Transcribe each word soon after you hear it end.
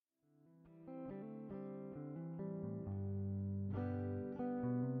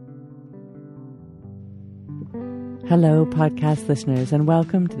Hello, podcast listeners, and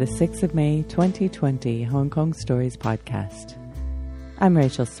welcome to the 6th of May 2020 Hong Kong Stories podcast. I'm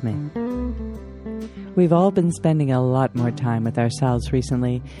Rachel Smith. We've all been spending a lot more time with ourselves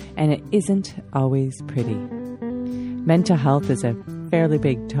recently, and it isn't always pretty. Mental health is a fairly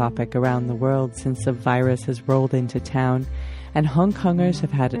big topic around the world since the virus has rolled into town, and Hong Kongers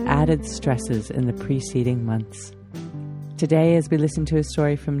have had added stresses in the preceding months. Today, as we listen to a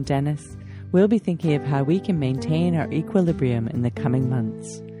story from Dennis, we'll be thinking of how we can maintain our equilibrium in the coming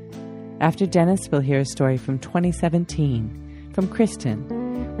months. After Dennis, we'll hear a story from 2017 from Kristen,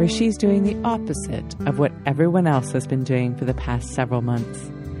 where she's doing the opposite of what everyone else has been doing for the past several months,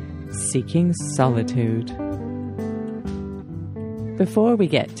 seeking solitude. Before we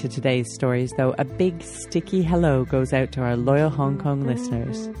get to today's stories, though, a big sticky hello goes out to our loyal Hong Kong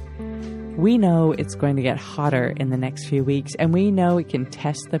listeners. We know it's going to get hotter in the next few weeks, and we know it can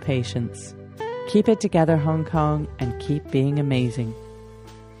test the patience. Keep it together, Hong Kong, and keep being amazing.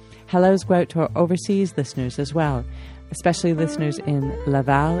 Hellos go out to our overseas listeners as well, especially listeners in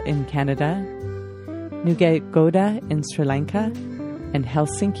Laval in Canada, Nugegoda in Sri Lanka, and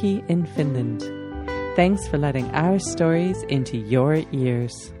Helsinki in Finland. Thanks for letting our stories into your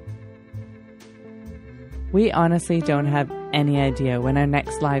ears. We honestly don't have any idea when our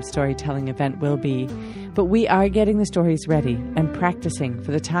next live storytelling event will be, but we are getting the stories ready and practicing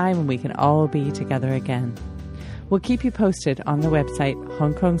for the time when we can all be together again. We'll keep you posted on the website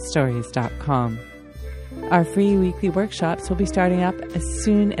hongkongstories.com. Our free weekly workshops will be starting up as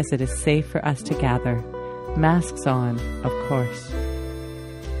soon as it is safe for us to gather. Masks on, of course.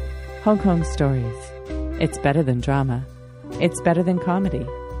 Hong Kong Stories. It's better than drama. It's better than comedy.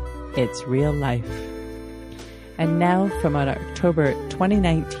 It's real life. And now from an October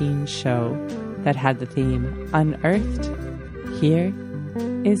 2019 show that had the theme Unearthed, here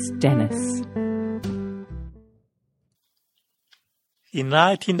is Dennis. In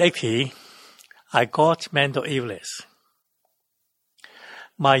 1980, I got mental illness.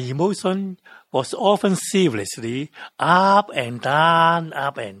 My emotion was often seriously up and down,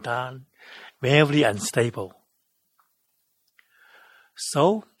 very unstable.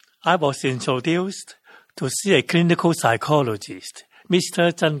 So I was introduced to see a clinical psychologist,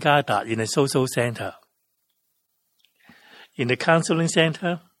 Mr. Zheng Gada, in a social center. In the counseling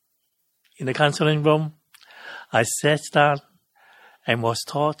room, I sat down and was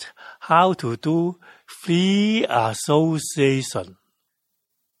taught how to do free association.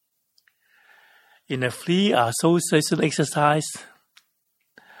 In a free association exercise,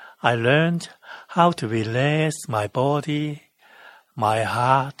 I learned how to relax my body, my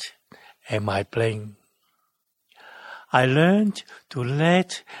heart, and my brain. I learned to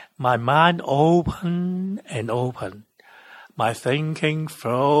let my mind open, my thinking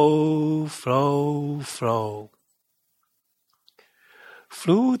flow.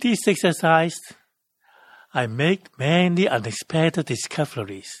 Through this exercise, I made many unexpected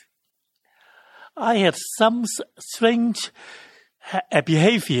discoveries. I had some strange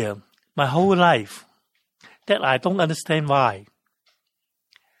behavior my whole life that I don't understand why.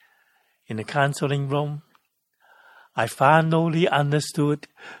 In the counseling room, I finally understood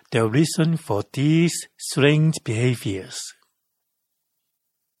the reason for these strange behaviors.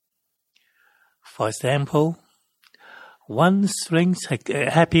 For example, one strange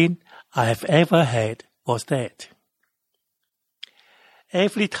habit I have ever had was that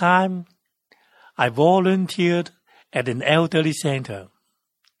every time I volunteered at an elderly center,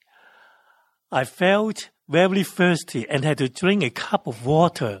 I felt very thirsty and had to drink a cup of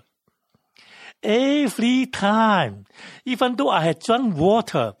water. Every time, even though I had drunk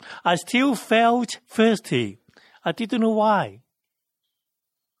water, I still felt thirsty. I didn't know why.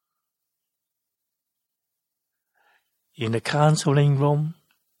 In the counseling room,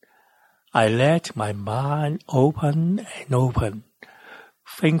 I let my mind open,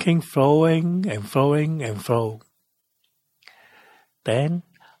 thinking flowing. Then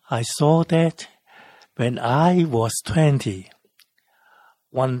I saw that when I was 20,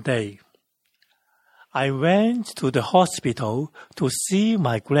 one day, I went to the hospital to see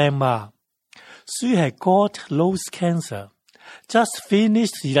my grandma. She had got nose cancer, just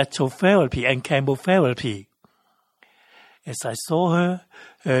finished electrotherapy and chemotherapy. As I saw her,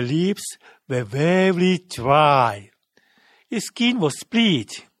 her lips were very dry. Her skin was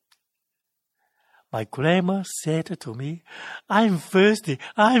split. My grandma said to me, I'm thirsty.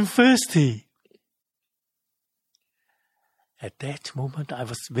 At that moment, I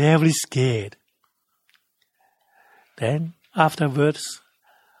was very scared. Then, afterwards,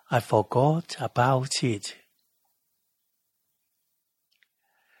 I forgot about it.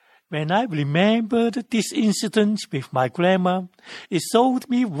 When I remembered this incident with my grandma, it showed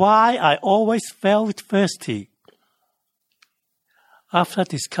me why I always felt thirsty. After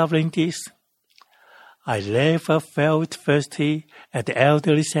discovering this, I never felt thirsty at the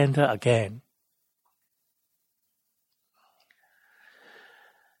elderly center again.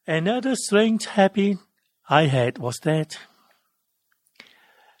 Another strange habit I had was that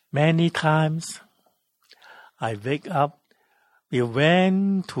many times I wake up, we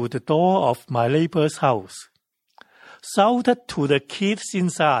went to the door of my neighbor's house, shouted to the kids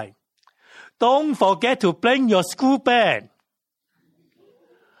inside, "Don't forget to bring your school bag."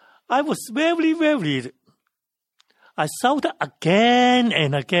 I was very worried. I shouted again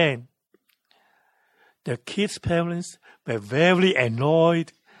and again. The kids' parents were very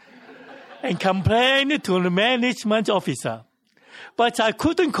annoyed and complained to the management officer. But I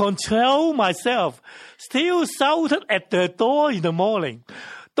couldn't control myself, still shouted at the door in the morning,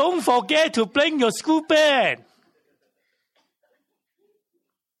 "Don't forget to bring your school bag."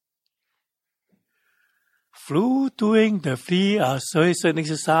 Through doing the 3 assertion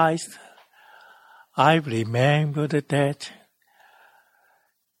exercise, I remembered that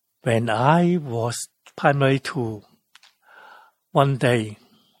when I was primary 2, one day,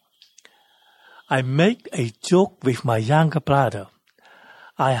 I made a joke with my younger brother.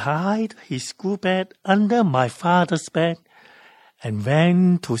 I hid his school bag under my father's bed and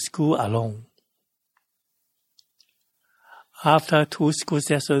went to school alone. After 2 school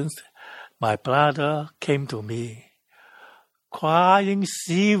sessions, my brother came to me, crying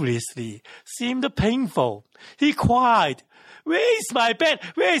seriously, seemed painful. He cried, "Where is my bag?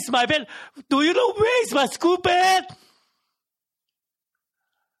 Where is my bag? Do you know where is my school bag?"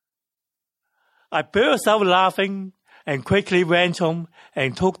 I burst out laughing and quickly went home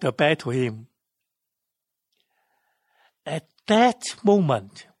and took the bag to him. At that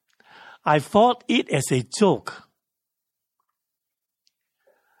moment, I thought it as a joke.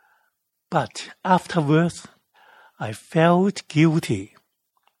 But afterwards, I felt guilty.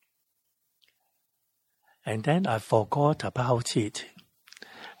 And then I forgot about it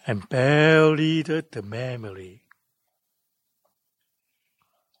and buried the memory.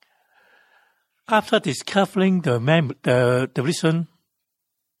 After discovering the reason,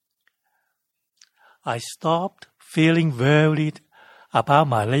 I stopped feeling worried about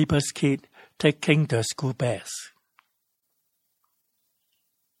my neighbor's kid taking the school bags.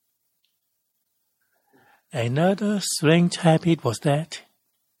 Another strange habit was that,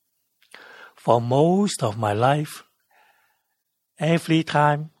 for most of my life, every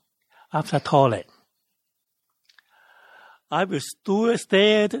time after toilet, I will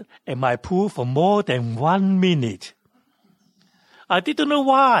stare at my pool for more than 1 minute. I didn't know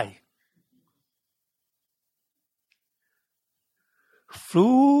why.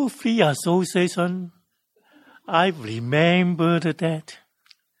 Through 3 association, I remembered that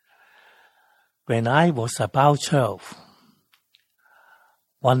when I was about 12,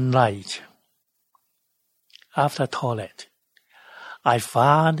 one night, after toilet, I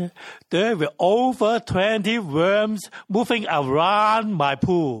found there were over 20 worms moving around my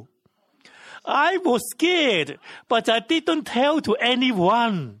pool. I was scared, but I didn't tell to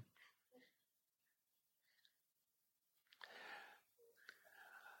anyone.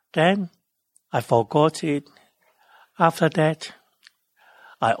 Then I forgot it. After that,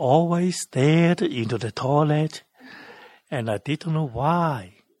 I always stared into the toilet, and I didn't know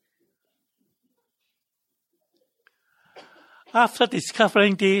why. After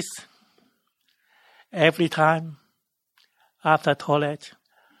discovering this, every time after toilet,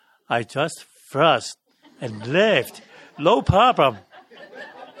 I just flushed and left. No problem.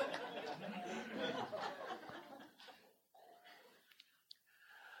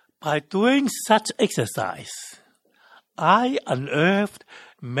 By doing such exercise, I unearthed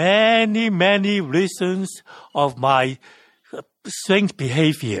many reasons of my strange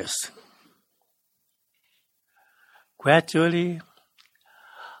behaviors. Gradually,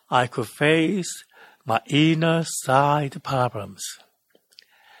 I could face my inner side problems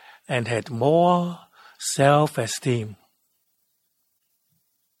and had more self-esteem.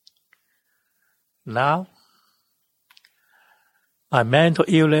 Now, my mental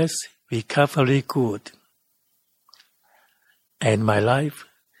illness recovered good, and my life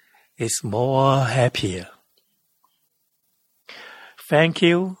is more happier. Thank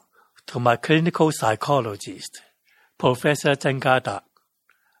you to my clinical psychologist, Professor Chen Ga-dak.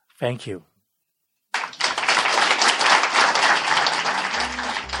 Thank you.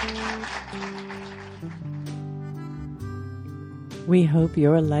 We hope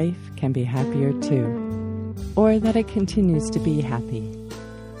your life can be happier too, or that it continues to be happy.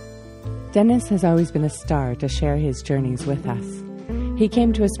 Dennis has always been a star to share his journeys with us. He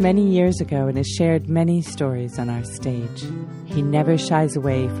came to us many years ago and has shared many stories on our stage. He never shies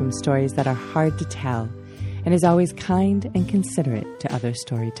away from stories that are hard to tell and is always kind and considerate to other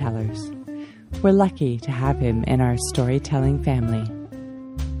storytellers. We're lucky to have him in our storytelling family.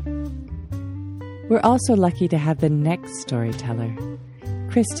 We're also lucky to have the next storyteller.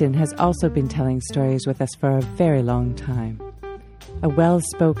 Kristen has also been telling stories with us for a very long time. A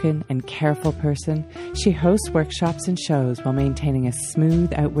well-spoken and careful person, she hosts workshops and shows while maintaining a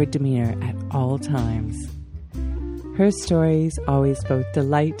smooth outward demeanor at all times. Her stories always both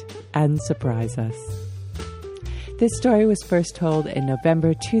delight and surprise us. This story was first told in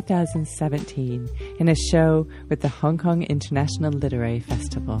November 2017 in a show with the Hong Kong International Literary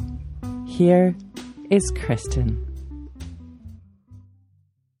Festival. Here is Kristen.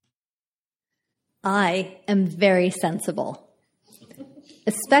 I am very sensible,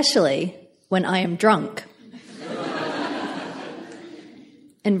 especially when I am drunk.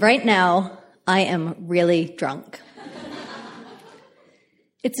 And right now, I am really drunk.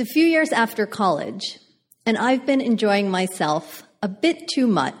 It's a few years after college, and I've been enjoying myself a bit too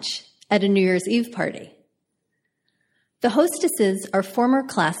much at a New Year's Eve party. The hostesses are former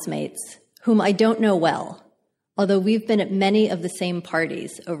classmates whom I don't know well, although we've been at many of the same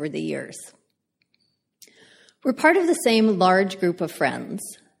parties over the years. We're part of the same large group of friends,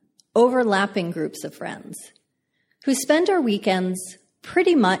 overlapping groups of friends, who spend our weekends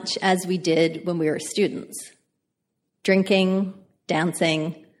pretty much as we did when we were students. Drinking,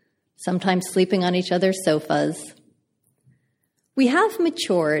 dancing, sometimes sleeping on each other's sofas. We have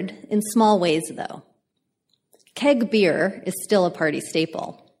matured in small ways, though. Keg beer is still a party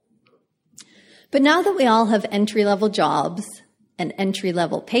staple. But now that we all have entry-level jobs and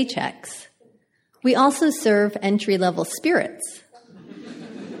entry-level paychecks, we also serve entry-level spirits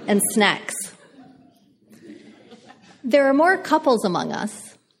and snacks. There are more couples among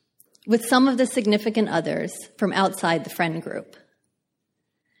us, with some of the significant others from outside the friend group.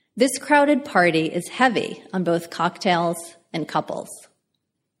 This crowded party is heavy on both cocktails and couples.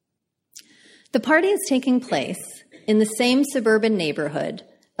 The party is taking place in the same suburban neighborhood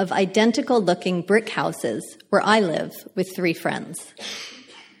of identical-looking brick houses where I live with 3 friends.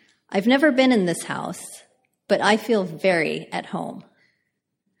 I've never been in this house, but I feel very at home.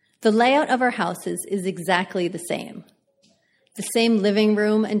 The layout of our houses is exactly the same. The same living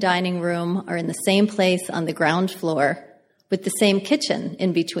room and dining room are in the same place on the ground floor, with the same kitchen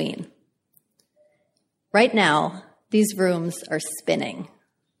in between. Right now, these rooms are spinning.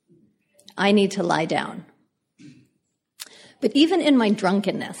 I need to lie down. But even in my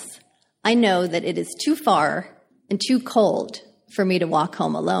drunkenness, I know that it is too far and too cold for me to walk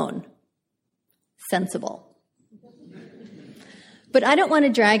home alone. Sensible. But I don't want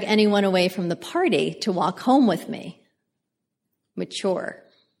to drag anyone away from the party to walk home with me. Mature.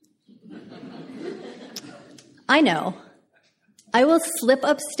 I know. I will slip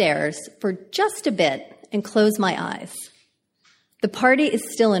upstairs for just a bit and close my eyes. The party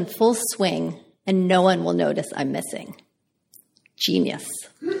is still in full swing, and no one will notice I'm missing. Genius.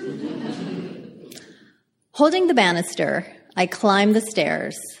 Holding the banister, I climb the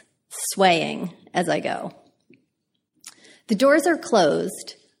stairs, swaying as I go. The doors are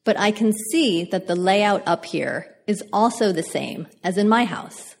closed, but I can see that the layout up here is also the same as in my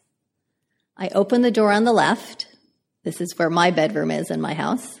house. I open the door on the left, this is where my bedroom is in my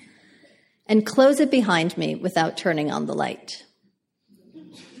house, and close it behind me without turning on the light.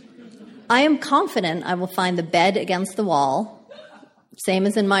 I am confident I will find the bed against the wall, same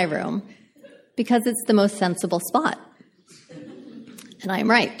as in my room, because it's the most sensible spot. And I am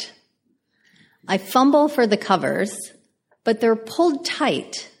right. I fumble for the covers, but they're pulled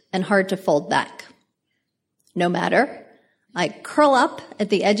tight and hard to fold back. No matter, I curl up at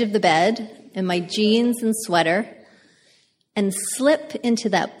the edge of the bed in my jeans and sweater and slip into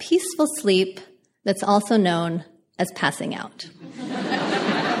that peaceful sleep that's also known as passing out.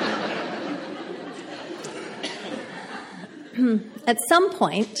 At some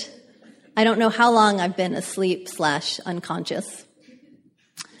point, I don't know how long I've been asleep/unconscious,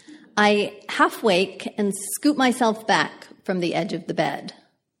 I half wake and scoop myself back from the edge of the bed.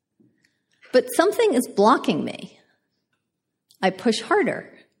 But something is blocking me. I push harder.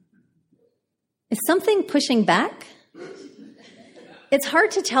 Is something pushing back? It's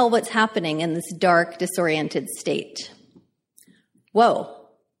hard to tell what's happening in this dark, disoriented state. Whoa,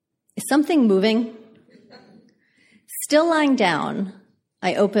 is something moving? Still lying down,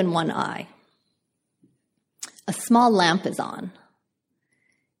 I open one eye. A small lamp is on.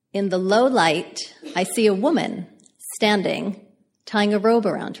 In the low light, I see a woman standing, tying a robe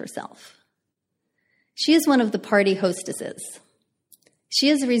around herself. She is one of the party hostesses. She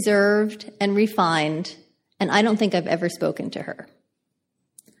is reserved and refined, and I don't think I've ever spoken to her.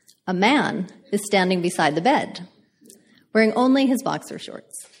 A man is standing beside the bed, wearing only his boxer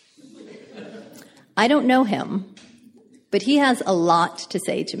shorts. I don't know him, but he has a lot to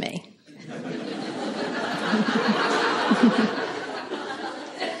say to me.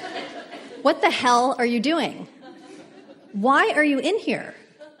 What the hell are you doing? Why are you in here?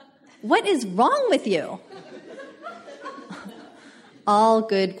 What is wrong with you? All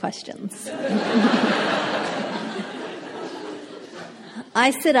good questions.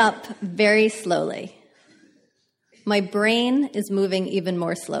 I sit up very slowly. My brain is moving even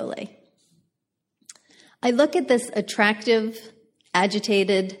more slowly. I look at this attractive,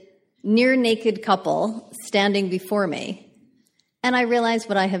 agitated, near-naked couple standing before me, and I realize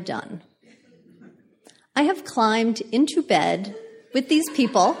what I have done. I have climbed into bed with these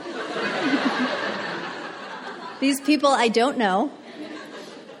people I don't know,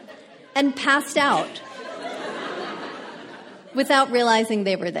 and passed out without realizing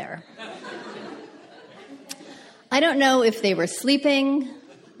they were there. I don't know if they were sleeping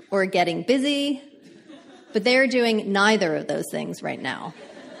or getting busy, but they are doing neither of those things right now.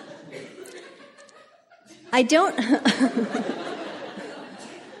 I don't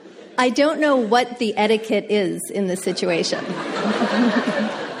know what the etiquette is in this situation.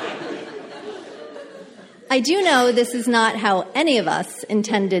 I do know this is not how any of us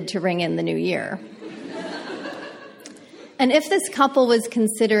intended to ring in the new year. And if this couple was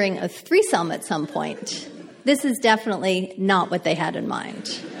considering a threesome at some point, this is definitely not what they had in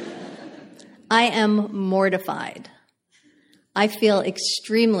mind. I am mortified. I feel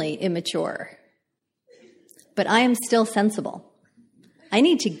extremely immature. But I am still sensible. I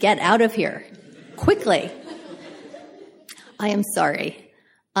need to get out of here quickly. I am sorry.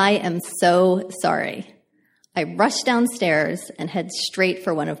 I am so sorry. I rush downstairs and head straight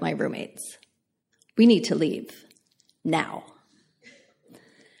for one of my roommates. We need to leave. Now.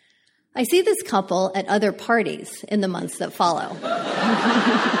 I see this couple at other parties in the months that follow.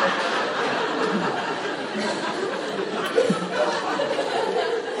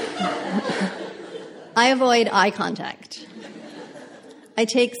 I avoid eye contact. I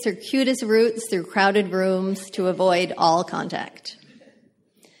take circuitous routes through crowded rooms to avoid all contact.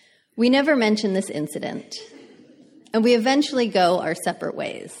 We never mention this incident, and we eventually go our separate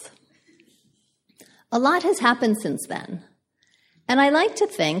ways. A lot has happened since then, and I like to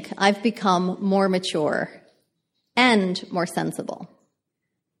think I've become more mature and more sensible.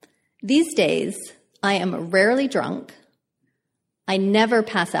 These days, I am rarely drunk, I never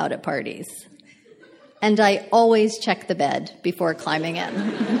pass out at parties, and I always check the bed before climbing in.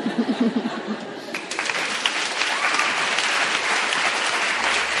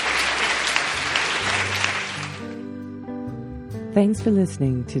 Thanks for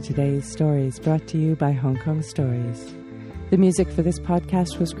listening to today's stories brought to you by Hong Kong Stories. The music for this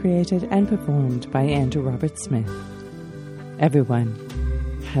podcast was created and performed by Andrew Robert Smith. Everyone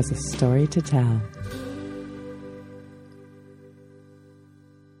has a story to tell.